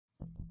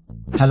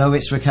Hello,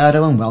 it's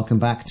Ricardo and welcome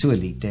back to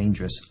Elite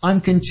Dangerous.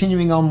 I'm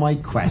continuing on my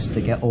quest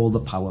to get all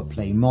the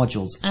Powerplay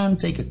modules and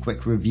take a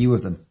quick review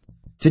of them.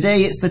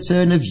 Today it's the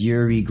turn of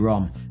Yuri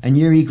Grom, and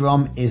Yuri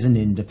Grom is an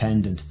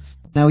independent.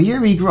 Now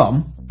Yuri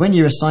Grom, when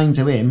you're assigned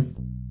to him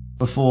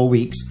for 4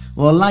 weeks,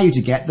 will allow you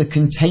to get the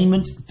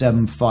Containment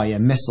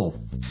Dumbfire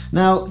Missile.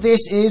 Now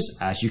this is,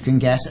 as you can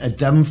guess, a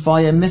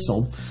dumbfire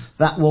missile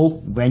that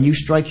will, when you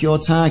strike your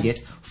target,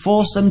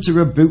 force them to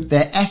reboot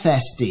their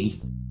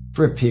FSD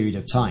for a period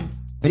of time.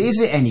 But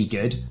is it any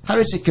good? How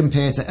does it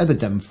compare to other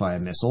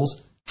dumbfire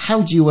missiles?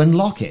 How do you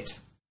unlock it?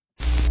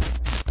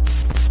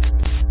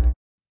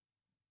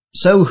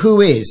 So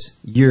who is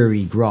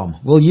Yuri Grom?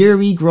 Well,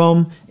 Yuri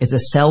Grom is a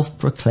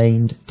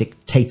self-proclaimed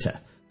dictator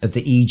of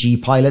the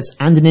EG pilots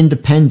and an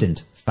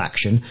independent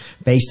faction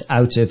based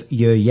out of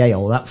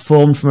Euryale that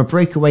formed from a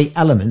breakaway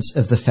elements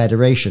of the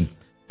Federation.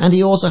 And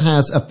he also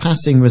has a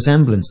passing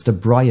resemblance to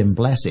Brian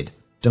Blessed,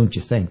 don't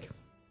you think?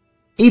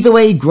 Either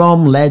way,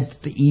 Grom led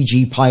the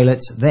EG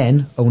pilots,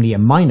 then only a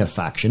minor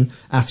faction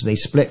after they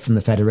split from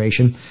the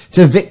Federation,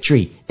 to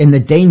victory in the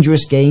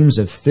dangerous games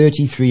of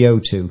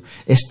 3302,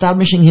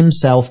 establishing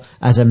himself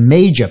as a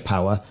major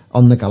power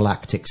on the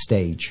galactic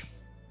stage.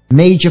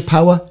 Major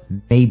power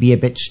may be a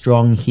bit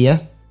strong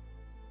here.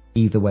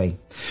 Either way,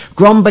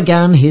 Grom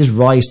began his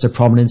rise to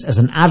prominence as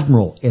an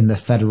admiral in the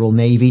Federal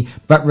Navy,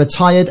 but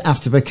retired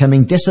after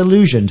becoming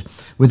disillusioned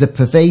with the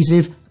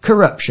pervasive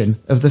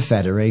corruption of the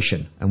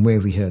Federation. And where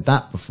have we heard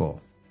that before?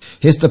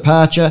 His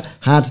departure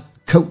had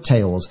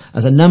coattails,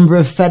 as a number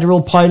of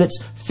Federal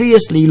pilots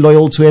fiercely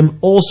loyal to him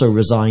also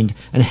resigned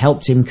and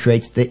helped him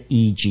create the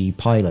EG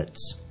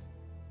pilots.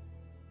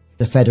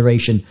 The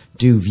Federation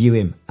do view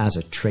him as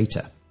a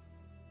traitor.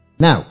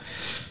 Now,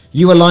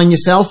 you align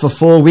yourself for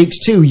 4 weeks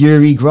to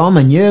Yuri Grom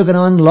and you're going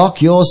to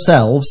unlock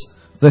yourselves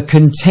the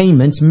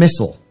Containment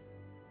Missile.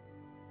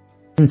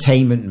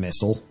 Containment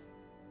Missile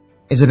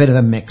is a bit of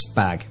a mixed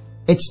bag.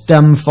 It's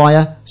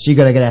dumbfire, so you've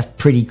got to get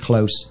pretty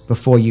close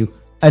before you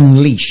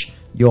unleash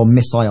your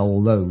missile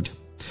load.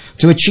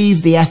 To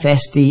achieve the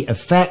FSD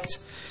effect,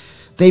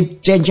 they've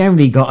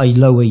generally got a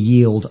lower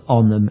yield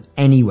on them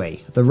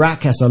anyway. The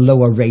rack has a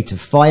lower rate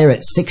of fire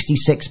at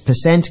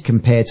 66%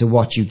 compared to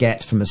what you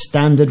get from a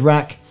standard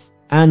rack,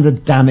 and the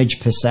damage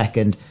per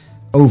second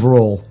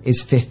overall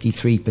is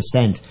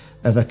 53%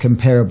 of a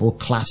comparable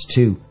Class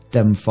 2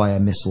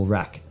 dumbfire missile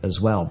rack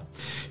as well.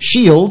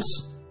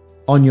 Shields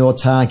on your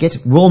target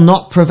will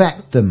not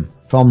prevent them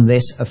from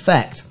this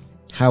effect,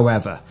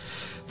 however,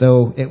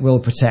 though it will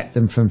protect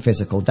them from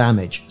physical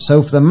damage.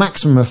 So for the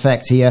maximum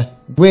effect here,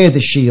 wear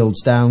the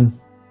shields down,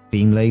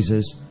 beam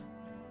lasers,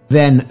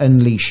 then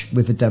unleash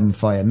with the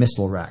dumbfire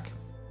missile rack.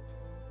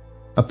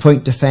 A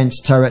point defense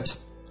turret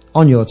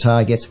on your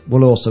target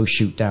will also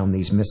shoot down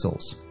these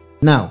missiles.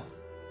 Now,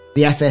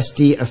 the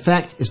FSD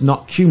effect is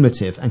not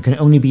cumulative and can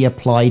only be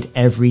applied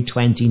every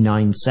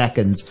 29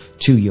 seconds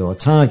to your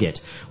target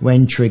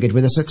when triggered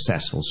with a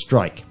successful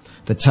strike.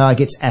 The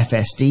target's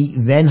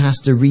FSD then has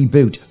to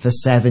reboot for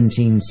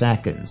 17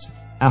 seconds.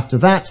 After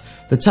that,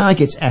 the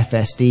target's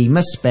FSD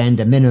must spend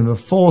a minimum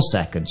of 4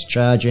 seconds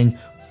charging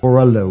for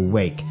a low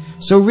wake.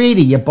 So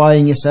really, you're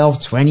buying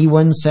yourself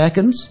 21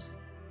 seconds?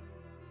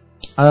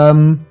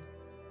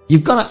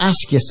 You've got to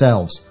ask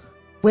yourselves,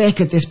 where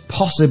could this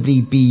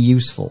possibly be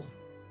useful?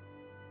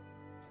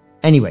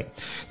 Anyway,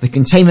 the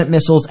Containment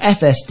Missile's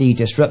FSD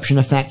disruption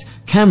effect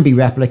can be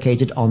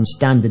replicated on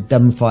standard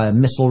dumbfire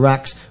missile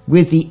racks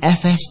with the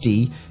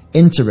FSD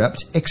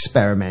interrupt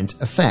experiment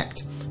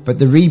effect, but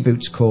the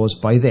reboots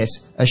caused by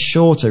this are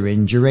shorter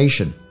in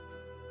duration.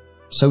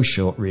 So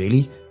short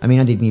really, I mean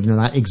I didn't even know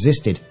that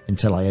existed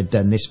until I had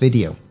done this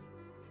video.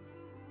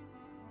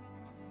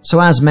 So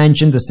as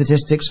mentioned, the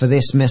statistics for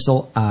this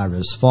missile are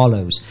as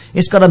follows.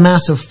 It's got a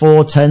mass of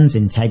 4 tons,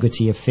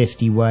 integrity of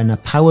 51, a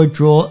power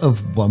draw of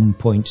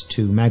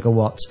 1.2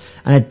 megawatts,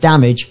 and a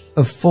damage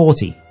of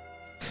 40.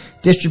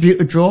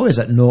 Distributor draw is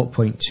at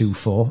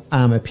 0.24,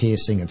 armor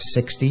piercing of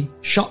 60,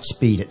 shot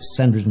speed at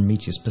 600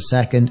 meters per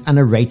second, and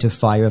a rate of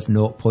fire of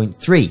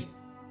 0.3.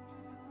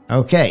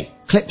 Okay,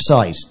 clip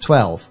size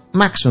 12,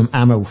 maximum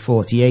ammo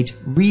 48,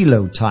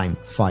 reload time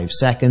 5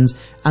 seconds,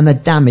 and the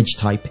damage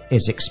type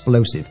is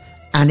explosive.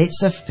 And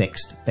it's a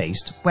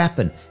fixed-based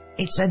weapon.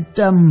 It's a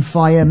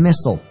dumbfire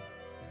missile.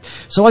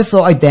 So I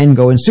thought I'd then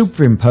go and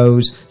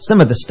superimpose some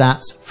of the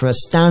stats for a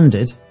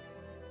standard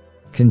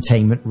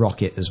containment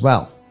rocket as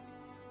well.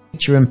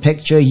 Picture in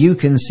picture, you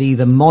can see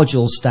the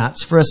module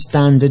stats for a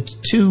standard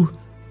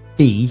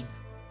 2B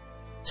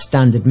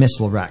standard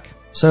missile rack.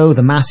 So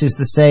the mass is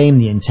the same,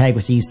 the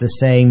integrity is the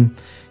same,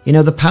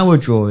 the power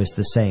draw is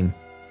the same.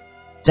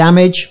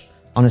 Damage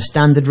on a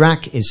standard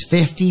rack is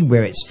 50,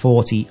 where it's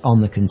 40 on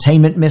the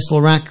Containment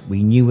Missile rack.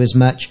 We knew as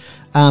much.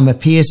 Armor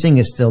piercing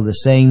is still the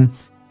same.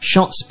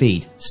 Shot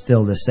speed,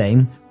 still the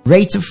same.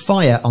 Rate of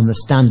fire on the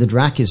standard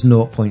rack is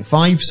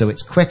 0.5, so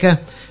it's quicker.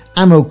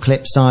 Ammo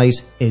clip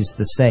size is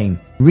the same.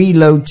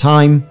 Reload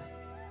time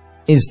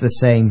is the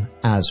same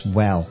as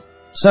well.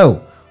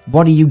 So,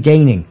 what are you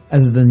gaining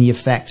other than the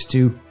effect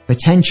to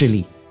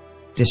potentially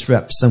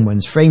disrupt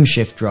someone's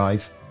frameshift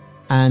drive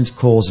and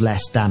cause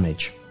less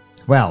damage?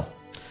 Well,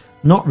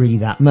 not really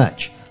that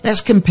much.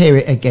 Let's compare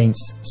it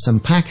against some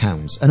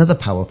Packhounds, another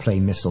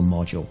Powerplay missile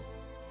module.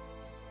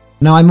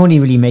 Now, I'm only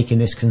really making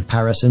this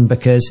comparison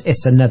because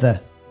it's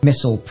another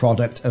missile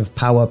product of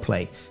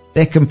Powerplay.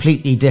 They're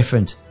completely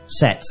different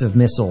sets of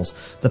missiles.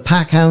 The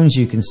Packhounds,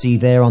 you can see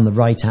there on the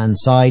right hand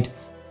side,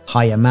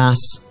 higher mass,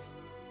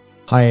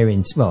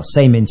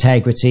 same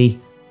integrity,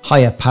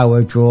 higher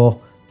power draw,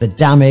 the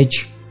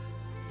damage.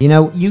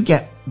 You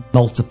get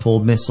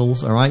multiple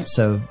missiles, alright,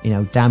 so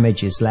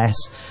damage is less.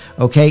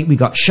 Okay, we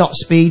got shot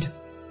speed,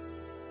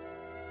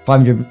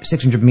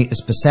 600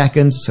 meters per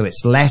second, so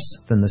it's less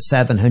than the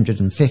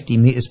 750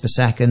 meters per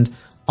second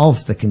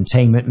of the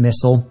containment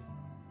missile.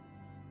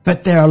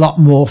 But they're a lot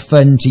more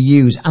fun to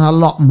use and a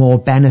lot more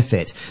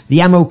benefit. The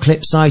ammo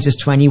clip size is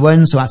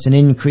 21, so that's an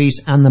increase,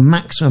 and the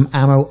maximum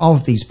ammo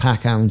of these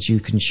Packhounds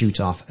you can shoot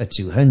off at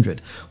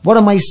 200. What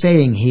am I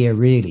saying here,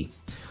 really?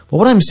 Well,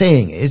 what I'm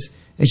saying is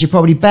you're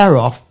probably better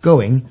off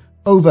going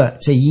over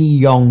to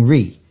Yi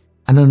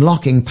and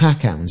unlocking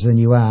Packhounds than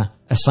you are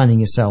assigning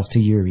yourself to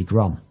Yuri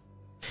Grom.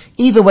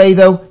 Either way,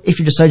 though, if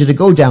you decided to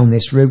go down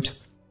this route,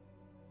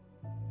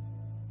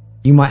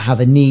 you might have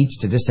a need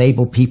to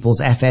disable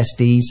people's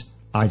FSDs.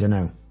 I don't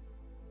know.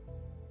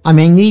 I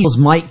mean, these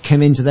might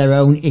come into their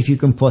own if you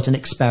can put an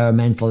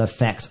experimental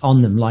effect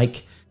on them,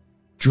 like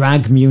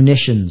drag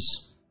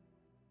munitions.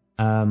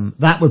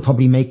 That would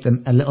probably make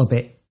them a little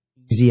bit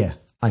easier,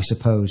 I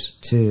suppose,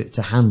 to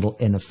handle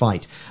in a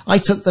fight. I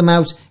took them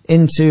out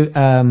into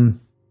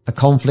a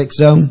conflict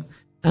zone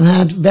and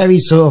had very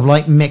sort of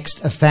like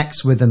mixed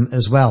effects with them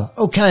as well.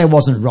 Okay, I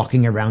wasn't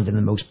rocking around in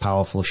the most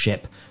powerful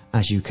ship,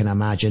 as you can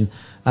imagine,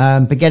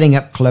 but getting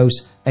up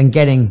close and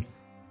getting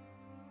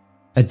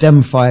a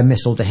dumbfire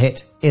missile to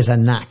hit is a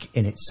knack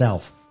in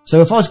itself.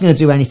 So if I was going to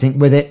do anything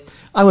with it,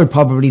 I would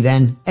probably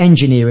then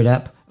engineer it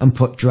up and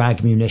put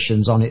drag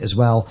munitions on it as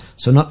well.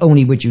 So not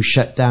only would you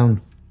shut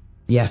down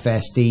the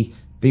FSD,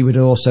 but you would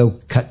also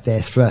cut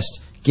their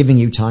thrust, giving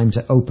you time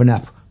to open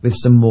up with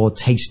some more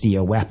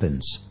tastier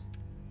weapons.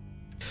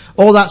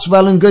 All that's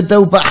well and good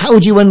though, but how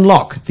do you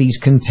unlock these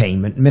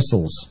containment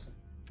missiles?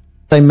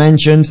 As I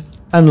mentioned,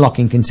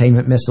 unlocking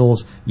containment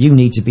missiles, you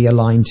need to be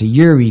aligned to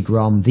Yuri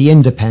Grom, the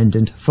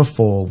Independent, for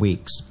 4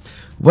 weeks.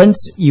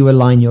 Once you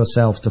align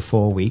yourself to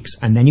 4 weeks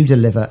and then you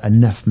deliver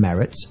enough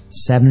merits,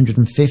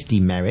 750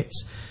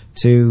 merits,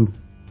 to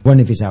one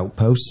of his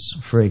outposts,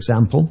 for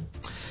example,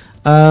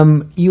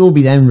 you will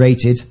be then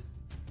rated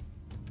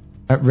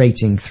at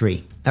rating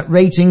 3. At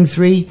rating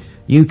 3,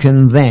 you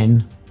can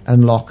then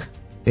unlock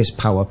this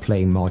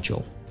Powerplay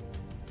module.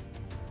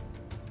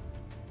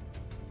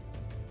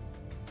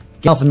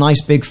 Get off a nice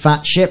big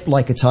fat ship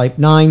like a Type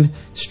 9,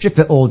 strip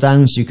it all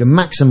down so you can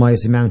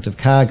maximize the amount of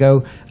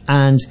cargo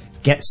and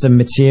get some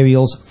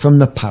materials from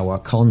the power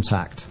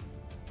contact.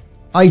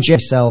 I jet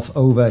myself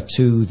over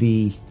to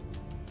the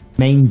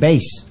main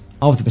base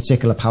of the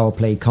particular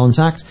Powerplay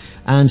contact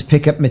and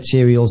pick up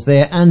materials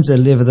there and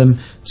deliver them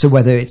to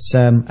whether it's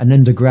an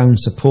underground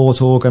support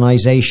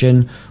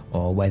organization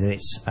or whether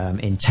it's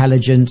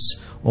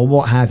intelligence or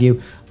what have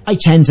you. I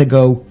tend to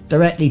go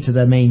directly to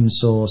the main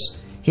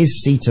source,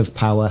 his seat of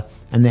power,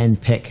 and then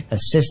pick a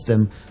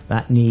system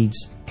that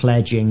needs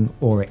pledging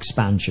or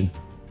expansion.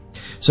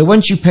 So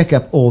once you pick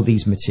up all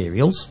these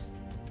materials,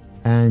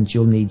 and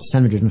you'll need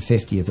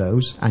 750 of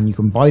those, and you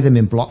can buy them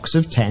in blocks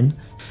of 10,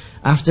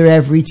 after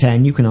every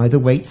 10 you can either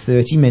wait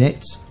 30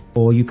 minutes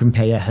or you can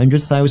pay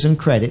 100,000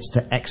 credits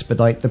to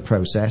expedite the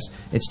process.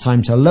 It's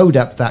time to load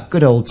up that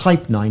good old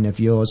Type 9 of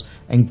yours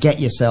and get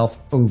yourself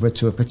over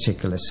to a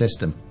particular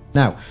system.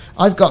 Now,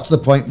 I've got to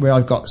the point where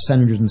I've got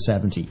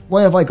 770.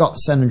 Why have I got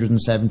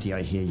 770,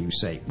 I hear you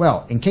say?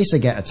 Well, in case I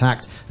get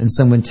attacked and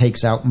someone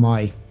takes out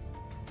my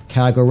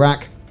cargo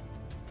rack,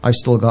 I've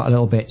still got a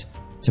little bit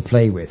to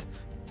play with.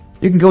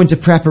 You can go into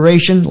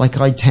preparation, like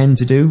I tend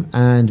to do,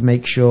 and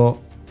make sure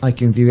I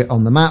can view it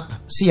on the map,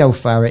 see how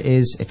far it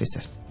is, if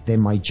it's within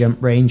my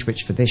jump range,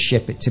 which for this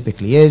ship it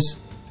typically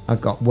is.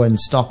 I've got one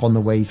stop on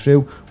the way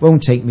through,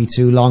 won't take me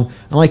too long,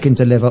 and I can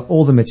deliver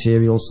all the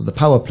materials to the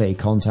Powerplay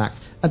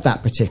contact at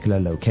that particular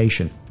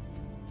location.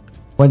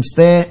 Once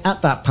there,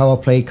 at that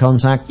Powerplay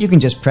contact, you can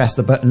just press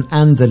the button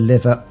and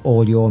deliver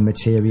all your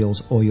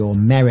materials or your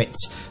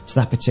merits to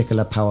that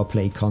particular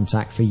Powerplay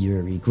contact for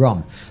Yuri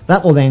Grom.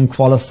 That will then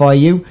qualify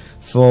you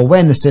for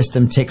when the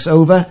system ticks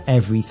over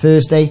every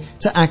Thursday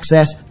to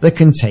access the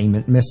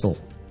Containment Missile.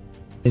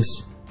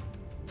 It's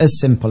as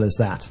simple as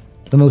that.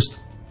 The most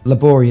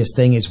laborious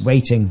thing is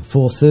waiting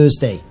for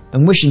Thursday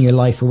and wishing your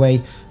life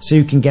away so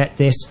you can get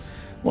this,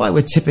 what I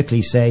would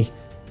typically say,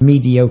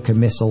 mediocre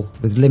missile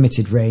with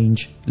limited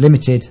range,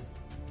 limited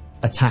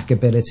attack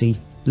ability,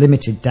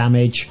 limited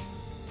damage,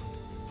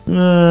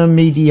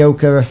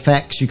 mediocre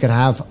effects you could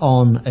have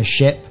on a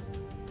ship.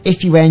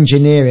 If you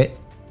engineer it,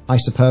 I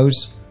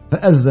suppose,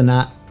 but other than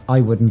that,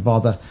 I wouldn't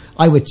bother.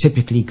 I would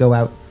typically go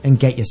out and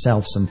get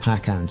yourself some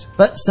Packhounds,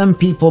 but some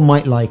people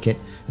might like it,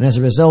 and as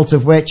a result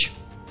of which,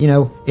 you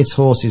know, it's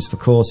horses for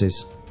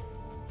courses.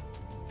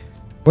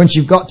 Once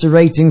you've got to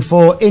rating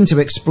 4, into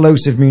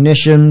explosive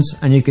munitions,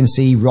 and you can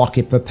see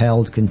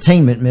rocket-propelled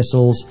containment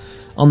missiles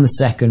on the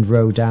second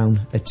row down,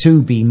 a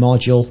 2B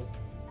module,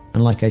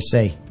 and like I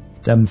say,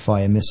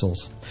 dumbfire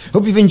missiles.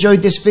 Hope you've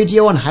enjoyed this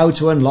video on how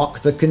to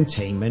unlock the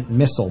containment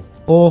missile,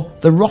 or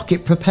the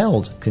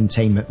rocket-propelled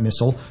containment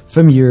missile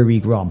from Yuri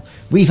Grom.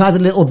 We've had a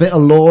little bit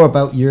of lore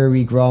about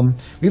Yuri Grom.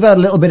 We've had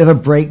a little bit of a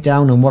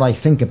breakdown on what I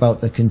think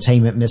about the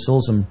containment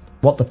missiles and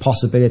what the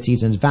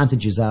possibilities and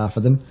advantages are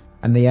for them,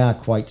 and they are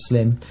quite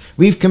slim.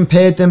 We've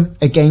compared them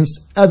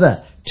against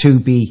other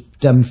 2B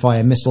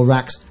dumbfire missile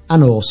racks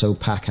and also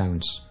pack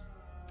hounds.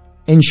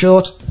 In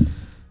short,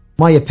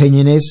 my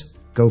opinion is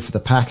go for the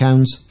pack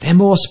hounds. They're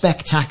more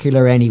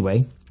spectacular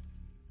anyway,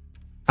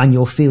 and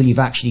you'll feel you've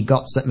actually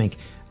got something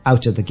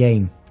out of the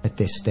game at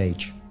this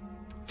stage.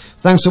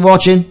 Thanks for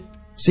watching.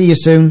 See you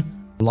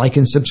soon. Like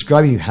and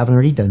subscribe if you haven't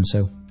already done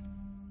so.